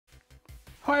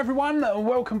Hi everyone, and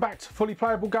welcome back to Fully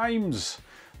Playable Games.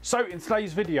 So in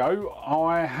today's video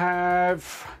I've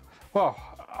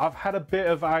had a bit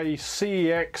of a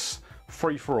CEX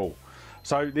free-for-all.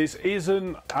 So this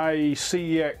isn't a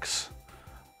CEX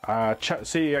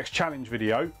challenge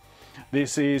video.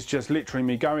 This is just literally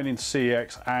me going into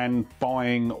CEX and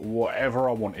buying whatever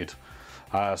I wanted.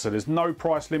 So there's no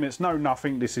price limits, no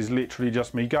nothing. This is literally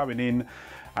just me going in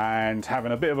and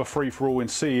having a bit of a free-for-all in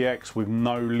CEX with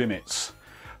no limits.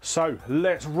 So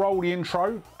let's roll the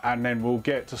intro and then we'll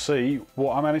get to see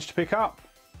what I managed to pick up.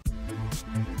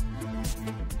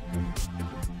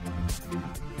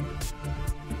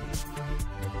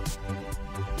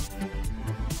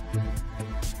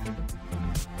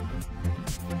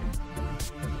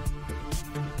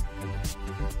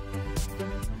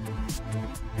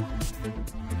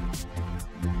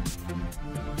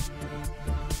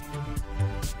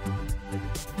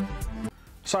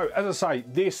 So as I say,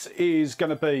 this is going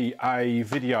to be a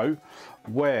video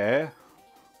where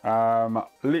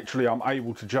literally I'm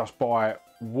able to just buy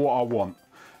what I want.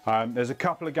 There's a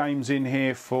couple of games in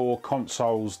here for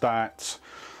consoles that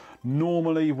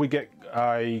normally we get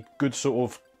a good sort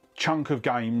of chunk of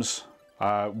games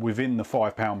within the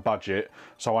 £5 budget.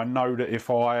 So I know that if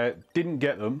I didn't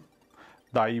get them,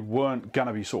 they weren't going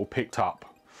to be sort of picked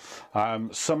up.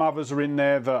 Some others are in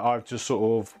there that I've just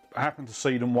sort of happened to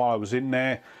see them while I was in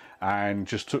there and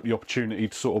just took the opportunity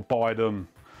to sort of buy them.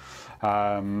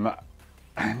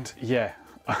 And yeah,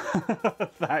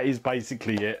 that is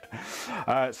basically it.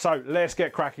 So let's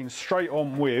get cracking straight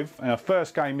on with our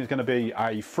first game. Is going to be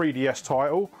a 3DS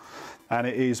title, and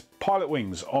it is Pilot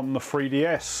Wings on the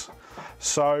 3DS.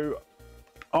 So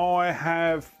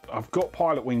I've got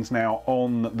Pilot Wings now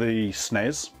on the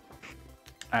SNES,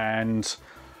 and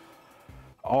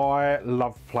I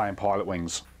love playing Pilot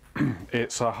Wings.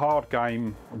 It's a hard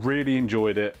game, really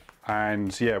enjoyed it,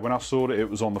 and yeah, when I saw that it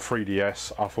was on the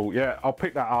 3DS, I thought, yeah, I'll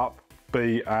pick that up,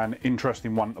 be an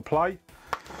interesting one to play.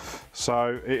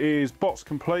 So it is box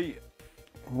complete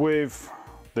with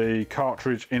the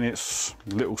cartridge in its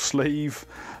little sleeve.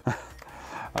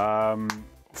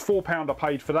 £4 I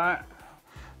paid for that,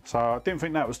 so I didn't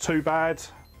think that was too bad.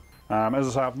 As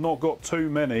I say, I've not got too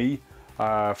many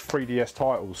 3DS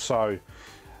titles, so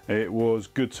it was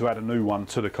good to add a new one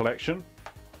to the collection.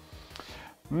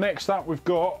 Next up, we've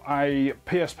got a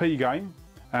PSP game,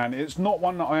 and it's not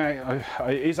one that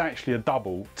it is actually a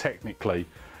double technically,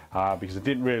 because I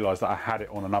didn't realise that I had it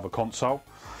on another console.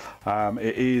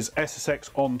 It is CEX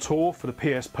on tour for the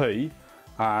PSP,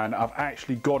 and I've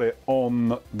actually got it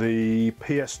on the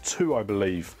PS2, I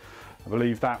believe. I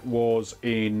believe that was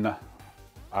in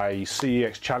a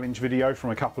CEX challenge video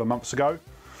from a couple of months ago,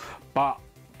 but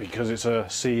because it's a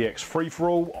CEX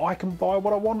free-for-all, I can buy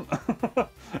what I want.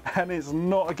 And it's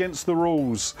not against the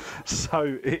rules.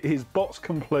 So it is box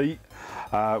complete.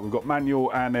 We've got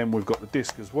manual, and then we've got the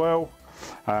disc as well.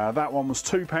 That one was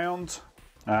 £2.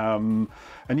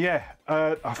 And yeah,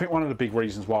 I think one of the big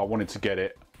reasons why I wanted to get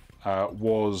it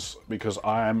was because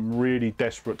I am really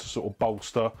desperate to sort of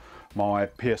bolster my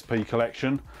PSP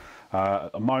collection.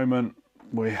 At the moment,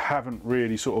 we haven't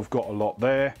really sort of got a lot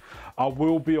there. I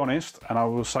will be honest, and I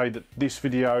will say that this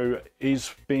video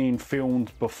is being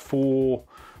filmed before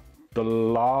the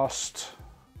last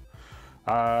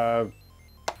CEX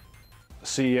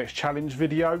challenge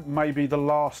video, maybe the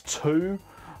last two.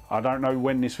 I don't know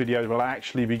when this video will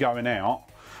actually be going out,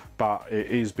 but it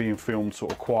is being filmed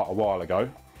sort of quite a while ago.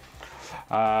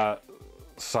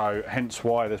 So hence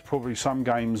why there's probably some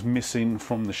games missing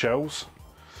from the shelves.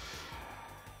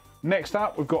 Next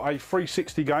up, we've got a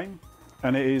 360 game,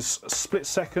 and it is Split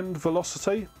Second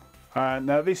Velocity.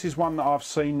 Now this is one that I've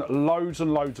seen loads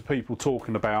and loads of people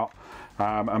talking about,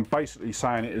 and basically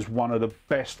saying it is one of the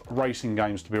best racing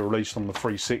games to be released on the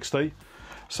 360.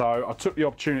 So I took the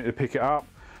opportunity to pick it up.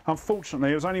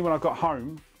 Unfortunately, it was only when I got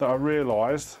home that I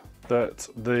realised that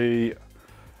the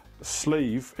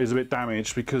sleeve is a bit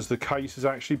damaged because the case is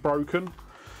actually broken.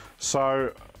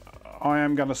 So I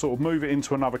am going to sort of move it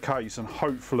into another case, and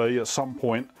hopefully at some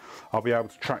point I'll be able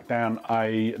to track down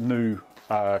a new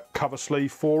cover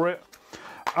sleeve for it.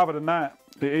 Other than that,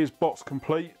 it is box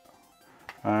complete,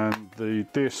 and the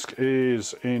disc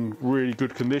is in really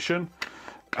good condition,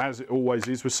 as it always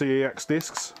is with CEX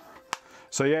discs.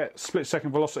 So yeah, Split Second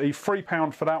Velocity,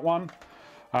 £3 for that one.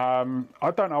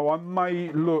 I don't know, I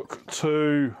may look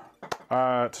to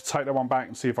take that one back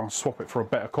and see if I can swap it for a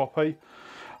better copy.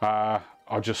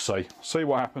 I'll just see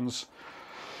what happens.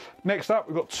 Next up,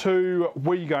 we've got two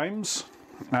Wii games,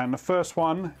 and the first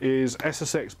one is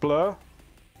CEX Blur.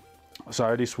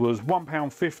 So this was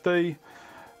 £1.50,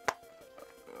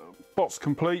 box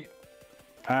complete,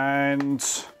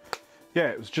 and yeah,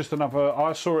 it was just another,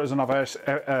 I saw it as another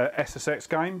SSX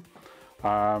game.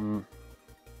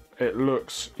 It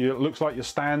looks like your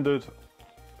standard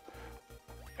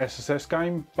SSX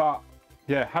game, but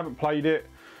yeah, haven't played it.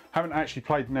 Haven't actually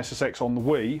played an SSX on the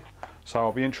Wii, so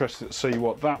I'll be interested to see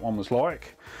what that one was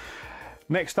like.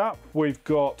 Next up, we've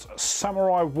got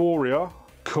Samurai Warrior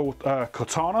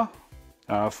Katana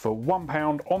for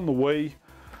 £1 on the Wii.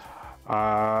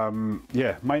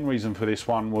 Yeah, main reason for this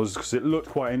one was because it looked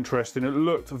quite interesting. It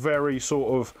looked very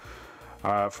sort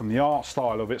of, from the art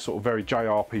style of it, sort of very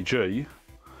JRPG.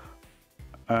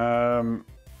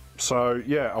 So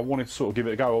yeah, I wanted to sort of give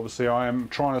it a go. Obviously, I am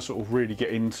trying to sort of really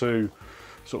get into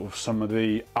sort of some of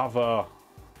the other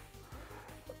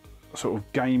sort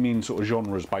of gaming sort of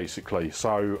genres basically.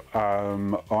 So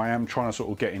I am trying to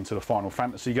sort of get into the Final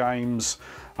Fantasy games.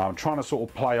 I'm trying to sort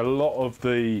of play a lot of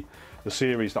the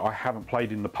series that I haven't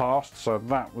played in the past. So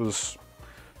that was,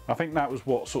 I think that was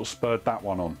what sort of spurred that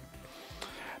one on.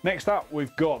 Next up,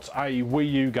 we've got a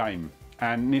Wii U game,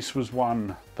 and this was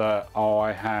one that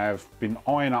I have been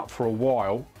eyeing up for a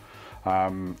while.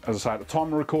 As I say, at the time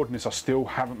of recording this, I still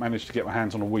haven't managed to get my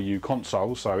hands on a Wii U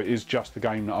console, so it is just the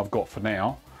game that I've got for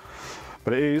now.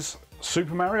 But it is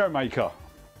Super Mario Maker.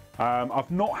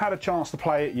 I've not had a chance to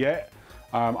play it yet.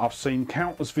 I've seen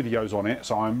countless videos on it,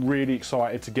 so I'm really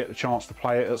excited to get the chance to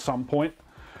play it at some point.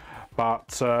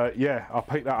 But yeah, I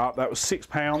picked that up. That was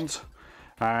 £6,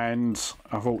 and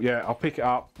I thought, yeah, I'll pick it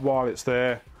up while it's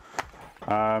there.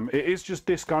 It is just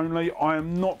disc only. I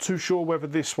am not too sure whether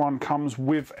this one comes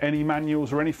with any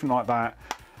manuals or anything like that.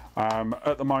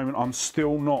 At the moment, I'm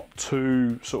still not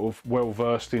too sort of well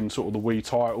versed in sort of the Wii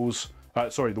titles.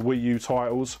 Sorry, the Wii U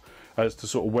titles, as to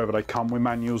sort of whether they come with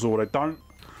manuals or they don't.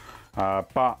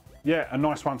 But yeah, a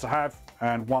nice one to have,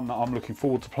 and one that I'm looking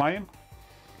forward to playing.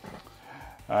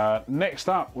 Next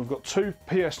up, we've got two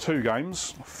PS2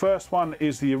 games. First one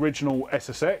is the original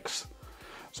SSX.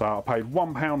 So I paid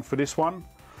 £1 for this one.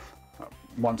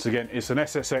 Once again, it's an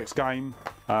SSX game.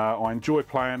 I enjoy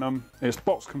playing them. It's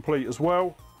box complete as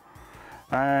well.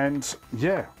 And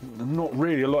yeah, not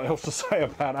really a lot else to say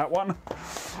about that one.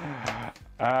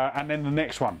 And then the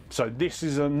next one. So this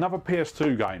is another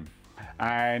PS2 game.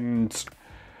 And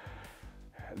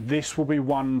this will be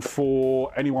one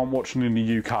for anyone watching in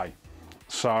the UK.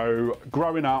 So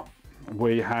growing up,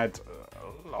 we had,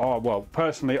 well,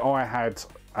 personally, I had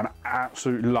an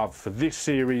absolute love for this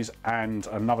series and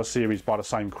another series by the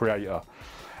same creator.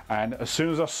 And as soon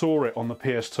as I saw it on the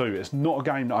PS2, it's not a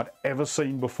game that I'd ever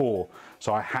seen before,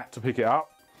 so I had to pick it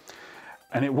up.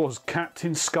 And it was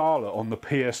Captain Scarlet on the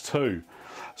PS2.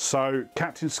 So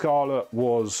Captain Scarlet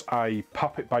was a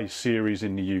puppet-based series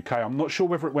in the UK. I'm not sure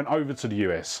whether it went over to the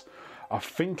US. I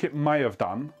think it may have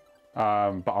done,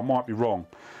 but I might be wrong.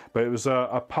 But it was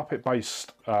a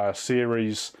puppet-based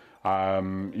series.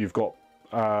 You've got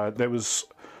there was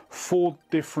 4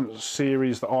 different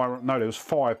series that no, there was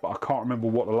 5, but I can't remember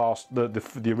what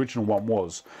the original one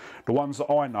was. The ones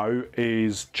that I know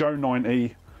is Joe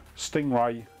 90,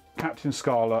 Stingray, Captain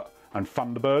Scarlet, and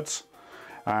Thunderbirds.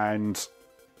 And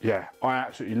yeah, I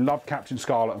absolutely loved Captain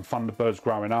Scarlet and Thunderbirds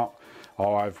growing up.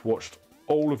 I've watched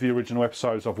all of the original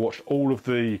episodes. I've watched all of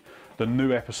the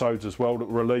new episodes as well that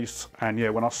were released. And yeah,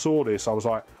 when I saw this, I was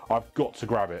like, I've got to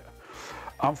grab it.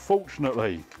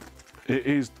 Unfortunately, it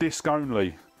is disc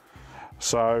only.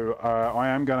 So I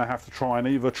am going to have to try and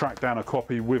either track down a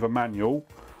copy with a manual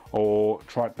or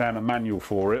track down a manual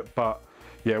for it. But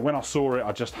yeah, when I saw it,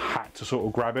 I just had to sort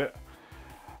of grab it.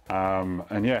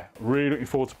 And yeah, really looking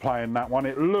forward to playing that one.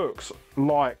 It looks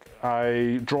like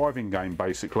a driving game,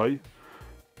 basically.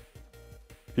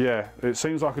 Yeah, it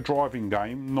seems like a driving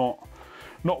game, not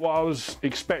what I was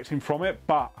expecting from it,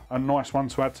 but a nice one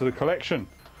to add to the collection.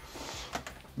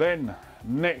 Then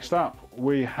next up,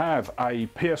 we have a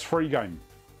PS3 game,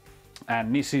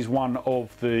 and this is one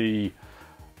of the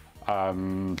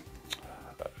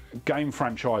game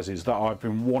franchises that I've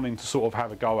been wanting to sort of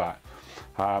have a go at.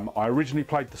 I originally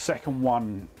played the second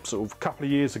one sort of a couple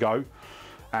of years ago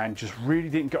and just really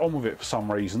didn't get on with it for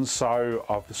some reason, so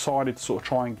I've decided to sort of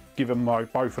try and give them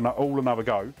both all another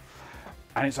go,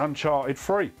 and it's Uncharted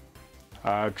 3.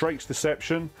 Drake's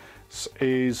Deception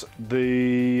is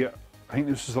I think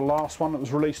this is the last one that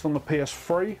was released on the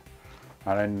PS3,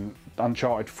 and then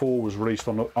Uncharted 4 was released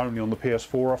only on the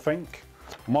PS4, I think.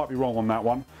 I might be wrong on that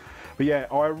one. But yeah,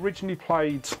 I originally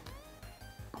played,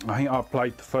 I think I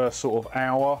played the first sort of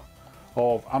hour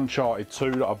of Uncharted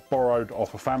 2 that I borrowed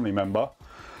off a family member,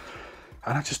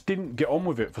 and I just didn't get on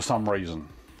with it for some reason.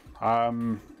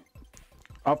 I've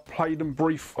played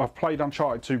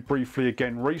Uncharted 2 briefly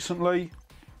again recently.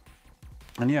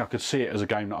 And yeah, I could see it as a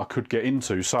game that I could get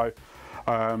into. So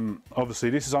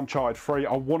obviously this is Uncharted 3.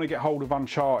 I want to get hold of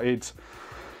Uncharted,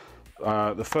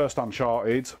 the first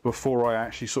Uncharted, before I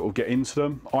actually sort of get into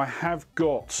them. I have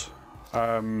got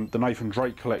the Nathan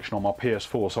Drake collection on my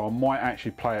PS4, so I might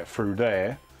actually play it through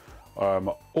there,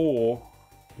 or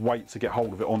wait to get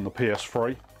hold of it on the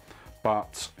PS3.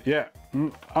 But yeah,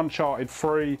 Uncharted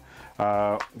 3,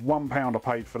 £1 I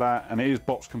paid for that, and it is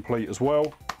box complete as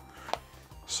well.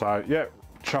 So yeah,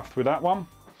 chuffed with that one.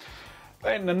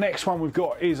 Then the next one we've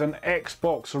got is an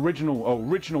Xbox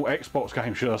original Xbox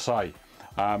game, should I say.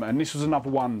 And this was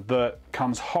another one that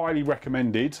comes highly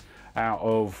recommended out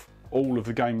of all of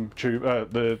the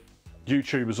the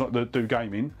YouTubers that do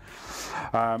gaming.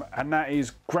 And that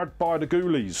is Grabbed by the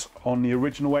Ghoulies on the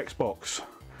original Xbox.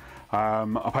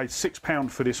 I paid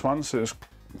 £6 for this one, so it's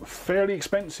fairly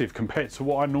expensive compared to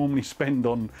what I normally spend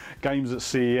on games at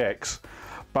CEX.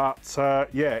 But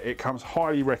yeah, it comes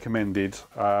highly recommended.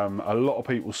 A lot of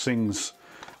people sing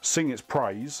its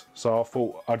praise, so I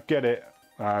thought I'd get it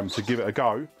to give it a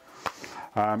go.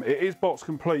 It is box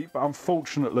complete, but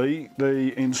unfortunately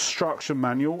the instruction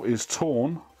manual is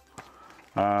torn.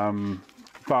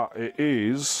 But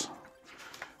it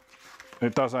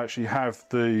does actually have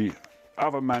the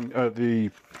other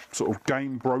the sort of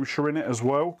game brochure in it as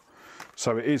well,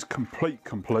 so it is complete.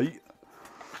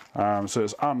 So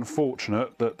it's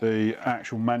unfortunate that the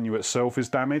actual manual itself is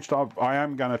damaged. I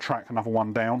am going to track another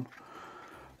one down.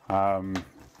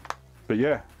 But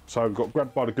yeah, so we've got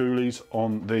Grabbed by the Ghoulies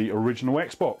on the original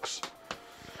Xbox.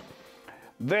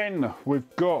 Then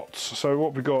we've got, so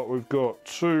what we've got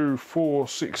 2, 4,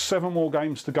 6, 7 more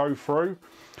games to go through.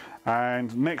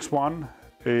 And next one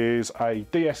is a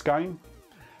DS game,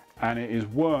 and it is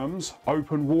Worms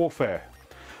Open Warfare.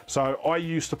 So I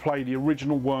used to play the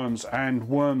original Worms and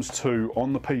Worms 2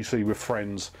 on the PC with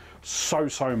friends so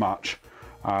much.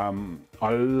 I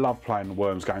love playing the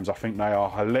Worms games. I think they are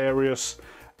hilarious,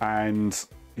 and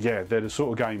yeah, they're the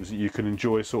sort of games that you can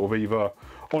enjoy sort of either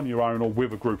on your own or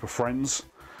with a group of friends.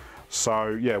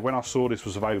 So yeah, when I saw this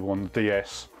was available on the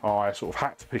DS, I sort of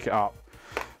had to pick it up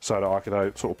so that I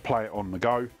could sort of play it on the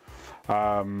go.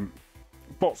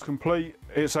 Box complete.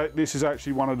 This is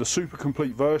actually one of the super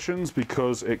complete versions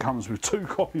because it comes with 2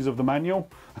 copies of the manual.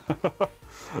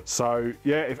 So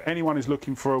yeah, if anyone is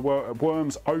looking for a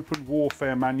Worms Open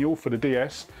Warfare manual for the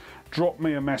DS, drop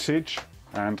me a message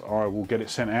and I will get it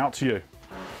sent out to you.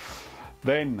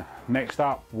 Then next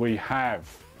up we have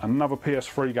another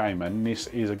PS3 game, and this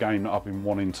is a game that I've been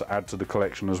wanting to add to the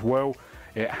collection as well.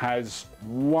 It has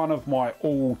one of my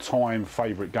all-time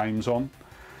favourite games on,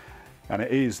 and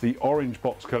it is the Orange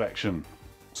Box collection.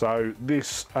 So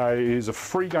this is a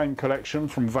free game collection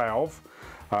from Valve.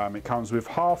 It comes with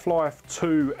Half-Life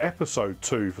 2 Episode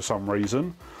 2 for some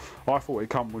reason. I thought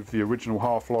it came with the original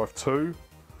Half-Life 2.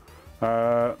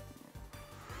 The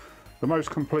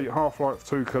most complete Half-Life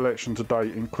 2 collection to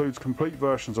date includes complete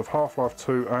versions of Half-Life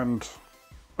 2 and...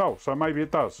 oh, so maybe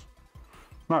it does.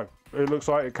 No, it looks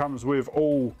like it comes with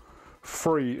all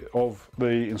 3 of the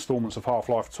installments of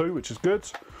Half-Life 2, which is good.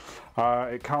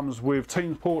 It comes with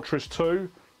Team Fortress 2,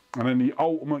 and then the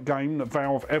ultimate game that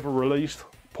Valve ever released,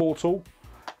 Portal.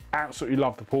 Absolutely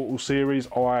love the Portal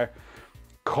series. I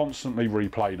constantly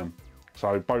replay them.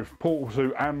 So both Portal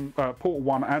 2 and Portal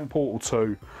 1 and Portal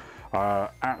 2,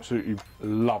 absolutely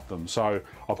love them. So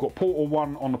I've got Portal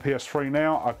 1 on the PS3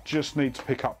 now. I just need to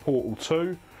pick up Portal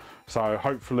 2. So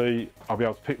hopefully I'll be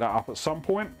able to pick that up at some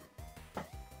point.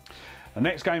 The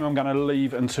next game I'm going to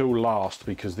leave until last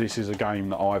because this is a game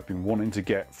that I've been wanting to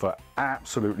get for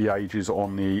absolutely ages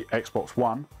on the Xbox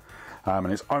One.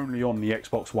 And it's only on the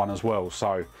Xbox One as well.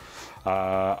 So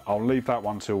I'll leave that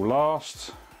one till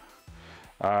last.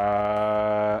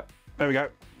 There we go.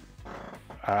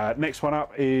 Next one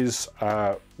up is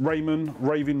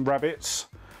Raving Rabbits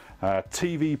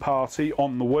TV Party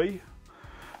on the Wii.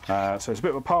 So it's a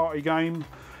bit of a party game.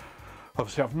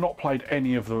 Obviously I've not played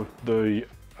any of the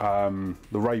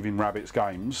Raving Rabbits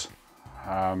games,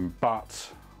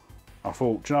 but I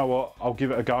thought, do you know what, I'll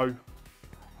give it a go.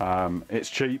 It's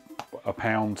cheap,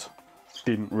 £1,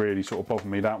 didn't really sort of bother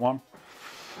me, that one.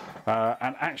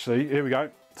 And actually, here we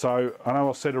go. So I know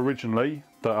I said originally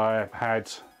that I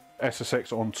had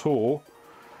SSX on tour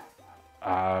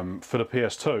for the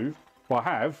PS2. Well, I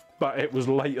have, but it was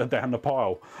later down the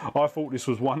pile. I thought this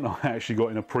was one I actually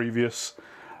got in a previous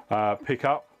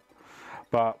pickup,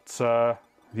 but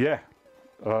yeah.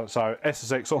 So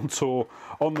SSX on tour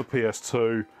on the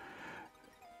PS2.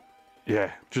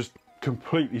 Yeah, just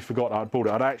completely forgot I'd bought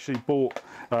it. I'd actually bought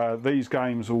these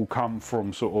games all come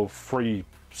from sort of 3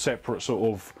 separate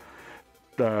sort of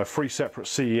 3 separate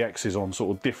CEXs on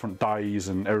sort of different days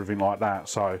and everything like that.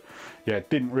 So yeah,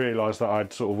 didn't realise that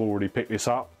I'd sort of already picked this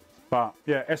up. But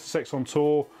yeah, SSX on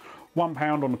tour,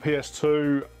 £1 on the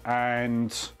PS2,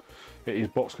 and it is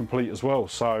box complete as well,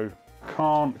 so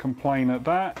can't complain at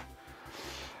that.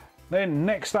 Then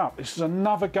next up, this is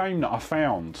another game that I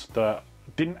found that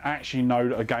didn't actually know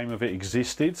that a game of it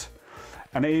existed,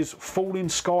 and it is Falling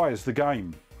Skies, the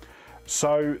game.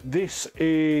 So this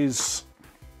is,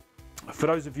 for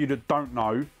those of you that don't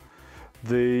know,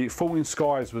 the Falling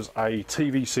Skies was a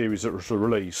TV series that was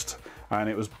released, and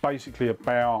it was basically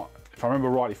about, if I remember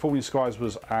rightly, Falling Skies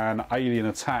was an alien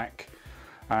attack,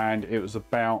 and it was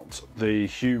about the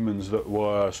humans that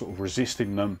were sort of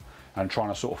resisting them and trying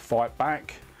to sort of fight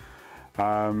back.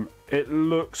 It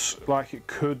looks like it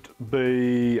could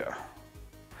be,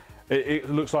 it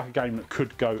looks like a game that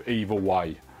could go either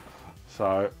way.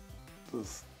 So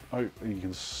hopefully you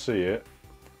can see it.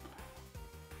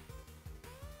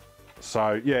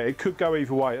 So yeah, it could go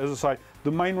either way. As I say,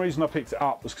 the main reason I picked it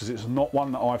up was because it's not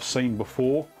one that I've seen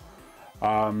before.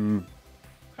 And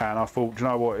I thought, you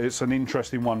know what, it's an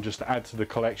interesting one just to add to the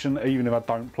collection, even if I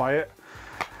don't play it.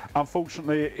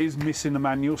 Unfortunately, it is missing the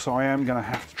manual, so I am going to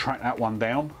have to track that one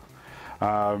down.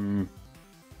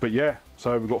 But yeah,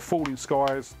 so we've got Falling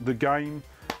Skies, the game.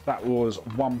 That was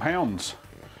 £1.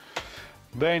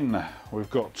 Then we've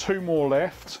got 2 more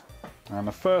left, and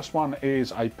the first one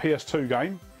is a PS2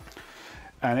 game,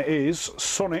 and it is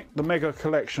Sonic the Mega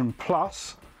Collection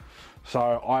Plus. So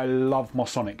I love my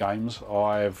Sonic games.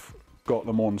 I've got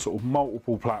them on sort of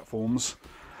multiple platforms,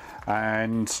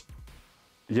 and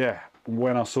yeah,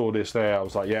 when I saw this there, I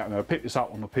was like, yeah, I'm going to pick this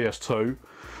up on the PS2.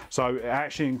 So it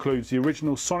actually includes the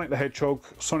original Sonic the Hedgehog,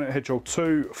 Sonic the Hedgehog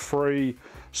 2, 3,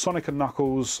 Sonic and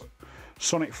Knuckles,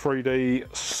 Sonic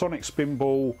 3D, Sonic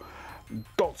Spinball,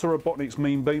 Dr. Robotnik's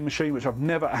Mean Bean Machine, which I've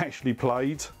never actually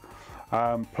played,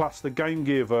 plus the Game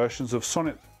Gear versions of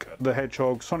Sonic the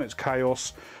Hedgehog, Sonic's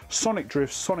Chaos, Sonic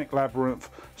Drift, Sonic Labyrinth,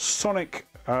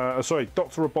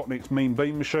 Dr. Robotnik's Mean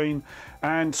Bean Machine,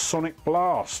 and Sonic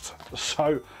Blast.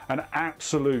 So an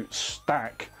absolute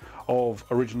stack of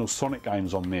original Sonic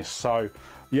games on this. So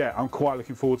yeah, I'm quite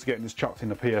looking forward to getting this chucked in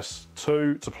the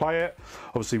PS2 to play it.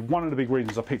 Obviously, one of the big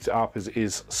reasons I picked it up is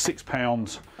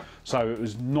 £6. So it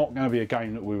was not going to be a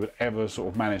game that we would ever sort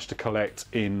of manage to collect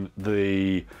in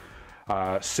the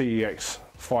CEX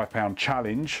 £5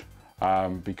 challenge,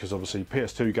 because obviously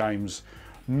PS2 games,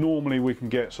 normally we can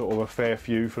get sort of a fair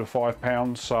few for the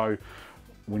 £5, so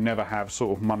we never have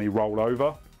sort of money roll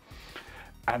over.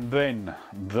 And then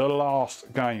the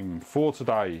last game for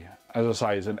today, as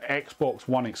I say, is an Xbox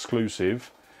One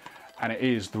exclusive, and it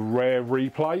is the Rare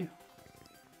Replay.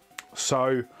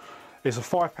 So it's a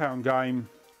 £5 game.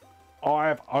 I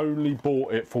have only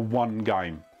bought it for one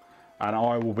game, and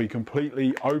I will be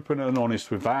completely open and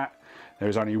honest with that. There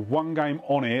is only one game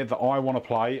on here that I want to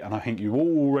play, and I think you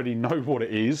all already know what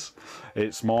it is.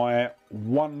 It's my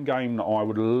one game that I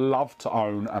would love to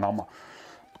own, and I'm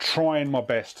trying my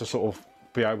best to sort of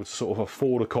be able to sort of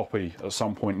afford a copy at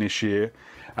some point this year,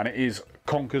 and it is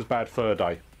Conker's Bad Fur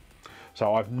Day.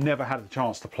 So I've never had a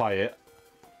chance to play it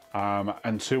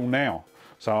until now.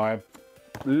 So I've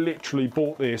literally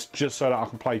bought this just so that I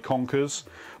can play Conker's,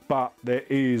 but there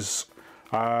is,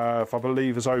 if I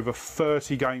believe there's over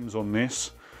 30 games on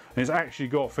this. And it's actually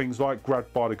got things like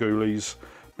Grabbed by the Ghoulies,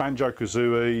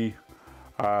 Banjo-Kazooie,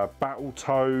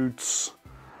 Battletoads,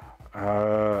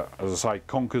 as I say,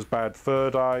 Conker's Bad Fur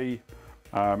Day.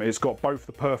 It's got both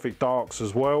the Perfect Darks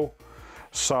as well.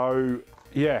 So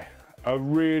yeah, a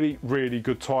really, really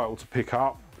good title to pick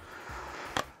up.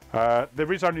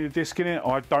 There is only a disc in it.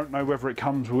 I don't know whether it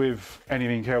comes with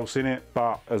anything else in it,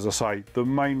 but as I say, the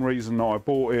main reason that I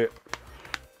bought it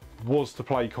was to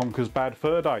play Conker's Bad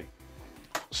Fur Day.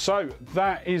 So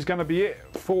that is going to be it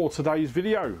for today's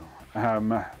video.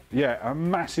 Yeah, a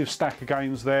massive stack of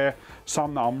games there,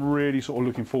 some that I'm really sort of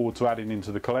looking forward to adding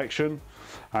into the collection,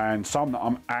 and some that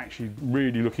I'm actually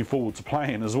really looking forward to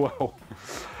playing as well.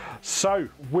 So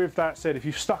with that said, if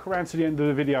you've stuck around to the end of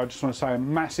the video, I just want to say a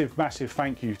massive, massive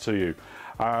thank you to you.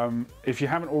 If you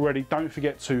haven't already, don't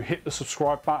forget to hit the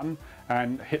subscribe button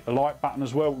and hit the like button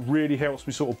as well. It really helps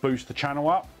me sort of boost the channel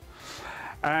up.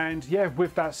 And yeah,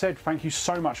 with that said, thank you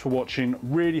so much for watching.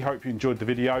 Really hope you enjoyed the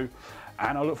video,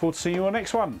 and I look forward to seeing you on the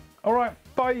next one. All right,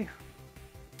 bye.